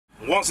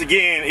Once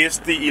again, it's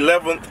the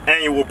 11th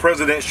annual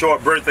President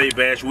Short birthday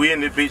bash. We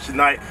in the beach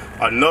tonight.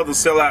 Another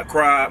sellout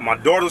crowd. My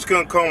daughters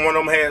couldn't come, one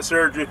of them had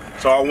surgery,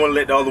 so I wouldn't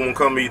let the other one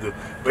come either.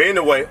 But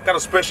anyway, got a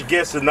special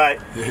guest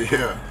tonight.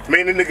 Yeah. Me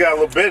and the nigga got a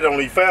little bit on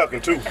these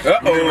Falcon too. You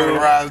better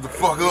rise the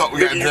fuck up.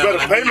 Nigga, you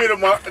better pay me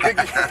tomorrow.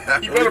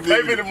 Nigga, you better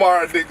pay me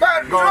tomorrow,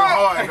 nigga. Go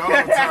hard, go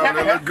on time,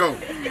 let's go.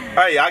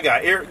 Hey, I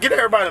got get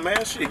everybody,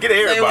 man. Shit, get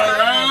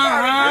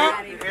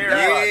everybody.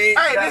 Hey,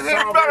 this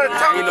is better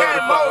talk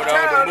about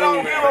Motown.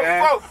 Don't give a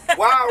fuck.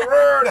 Wild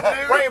word.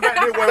 Bring it back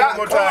this way one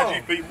more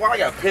time, GP. Boy, I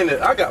got pinned.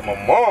 I got my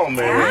mom,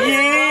 man.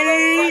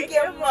 Yeah.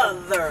 Your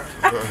mother.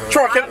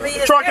 Troy, can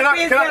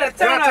I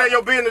tell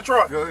your business,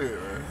 Troy? Go ahead,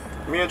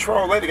 man. Me and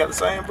Troy lady got the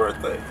same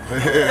birthday.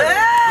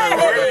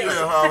 Hey.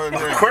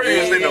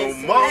 Aquarius in the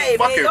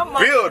motherfucking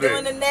building.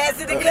 Doing the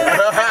nasty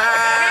together.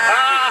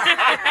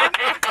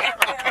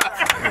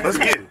 Let's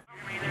get it.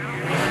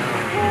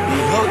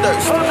 Hold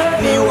thirst,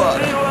 need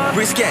water,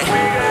 risque,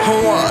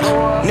 home water,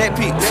 neck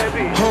peaks,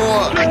 home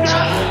water.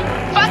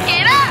 Fuck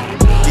it up!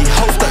 The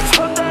host thirst,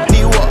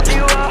 need water,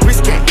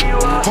 risque,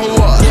 home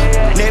water,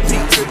 neck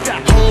peaks,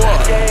 home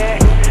water.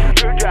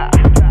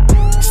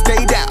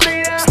 Stay down,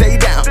 you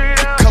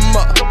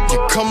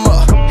come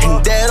up,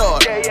 in that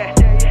order.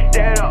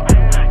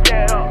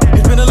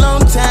 It's been a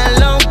long time,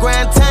 long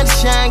grind, time to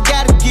shine,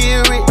 gotta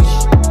get rich.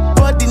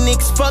 Fuck these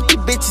niggas, fuck you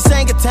bitches,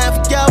 ain't got time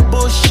for y'all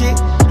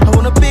bullshit. I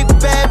want a big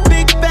bag,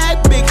 big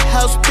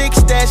house, big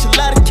stash, a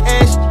lot of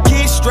cash.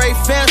 Kids straight,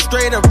 fam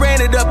straight, I ran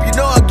it up, you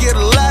know I get a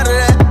lot of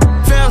that.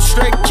 Fam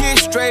straight,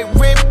 kids straight,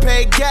 rent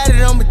paid, got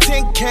it on my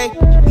 10K.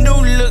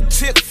 New look,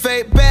 tip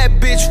fade,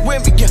 bad bitch,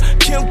 women, yeah,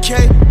 Kim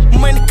K.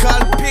 Money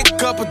call it, pick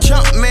up a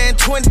jump man,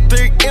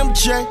 23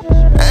 MJ.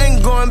 I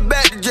ain't going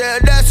back to jail,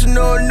 that's a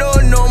no,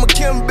 I'm a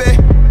Kim Bay.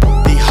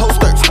 The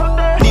holsters,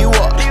 need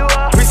water,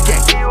 risque,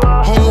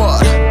 home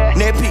water,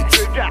 net peaks,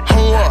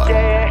 home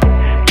water.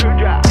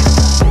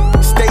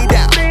 Stay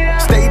down, you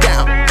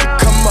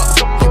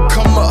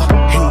come up,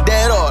 in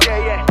that order.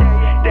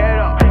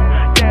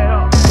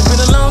 It's been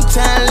a long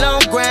time,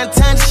 long grind,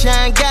 time to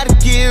shine, gotta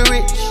get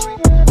rich.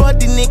 Fuck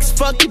these niggas,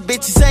 fuck you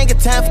bitches, ain't got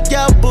time for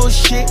y'all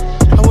bullshit.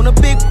 I want a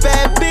big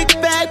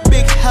bag,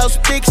 big house,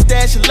 big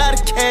stash, a lot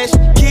of cash.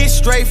 Kids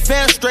straight,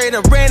 fam straight, I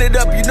ran it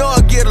up, you know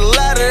I get a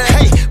lot of that.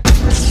 Hey.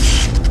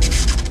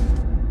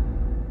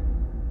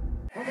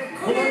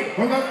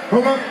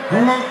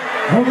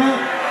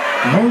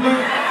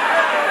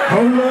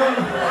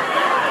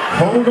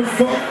 Hold the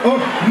fuck up,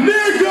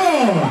 nigga!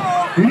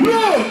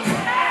 Look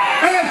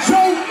at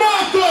your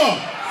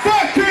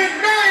motherfucking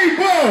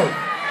neighbor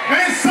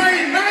and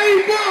say,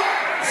 neighbor,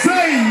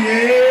 say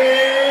yeah,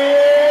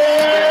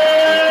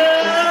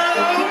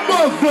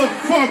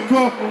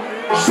 motherfucker.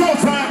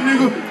 Showtime,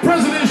 nigga.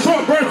 President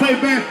Short birthday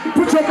band.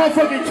 Put your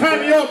motherfucking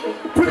county up.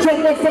 Put your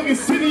motherfucking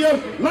city up.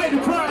 Light the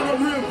crowd up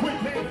real quick.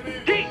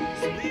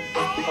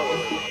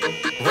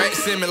 Rat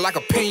Simmons like a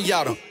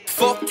pinata.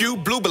 Fuck you,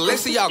 blue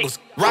Balenciagas.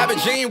 Robin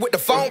Jean with the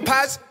phone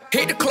pots.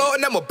 Hit the club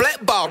and I'm a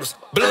black bottles.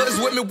 Bloods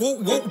with me,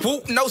 whoop, whoop,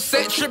 whoop. No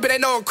set trippin', ain't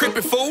no I'm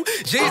crippin' fool.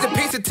 G's a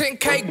piece of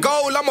 10K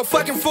gold. I'm a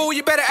fucking fool,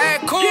 you better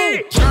act cool.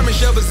 Yeah. German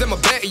shovels in my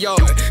backyard.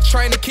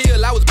 Train to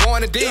kill, I was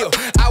born to deal.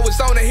 I was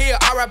on the hill,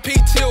 RIP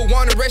till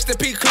one, rest in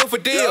peace,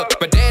 Clifford deal.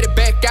 My daddy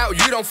back out,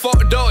 you don't fuck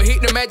the door.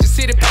 Hit the Magic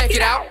City, pack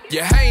it out.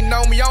 You hatin'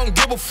 on me, I don't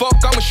give a fuck.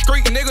 I'm a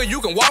street nigga,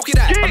 you can walk it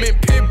out. I'm in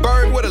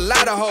Pittsburgh with a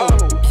lot of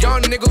hoes.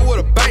 Young nigga with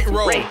a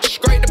bankroll.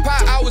 Scrape the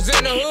pot, I was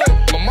in the hood.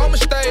 My mama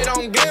stayed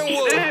on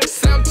Glenwood.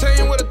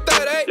 17 with a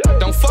 38.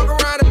 Don't fuck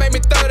around and make me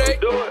 38.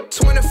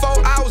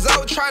 24 hours, I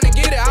was trying to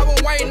get it. I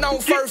was waiting on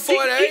first 48.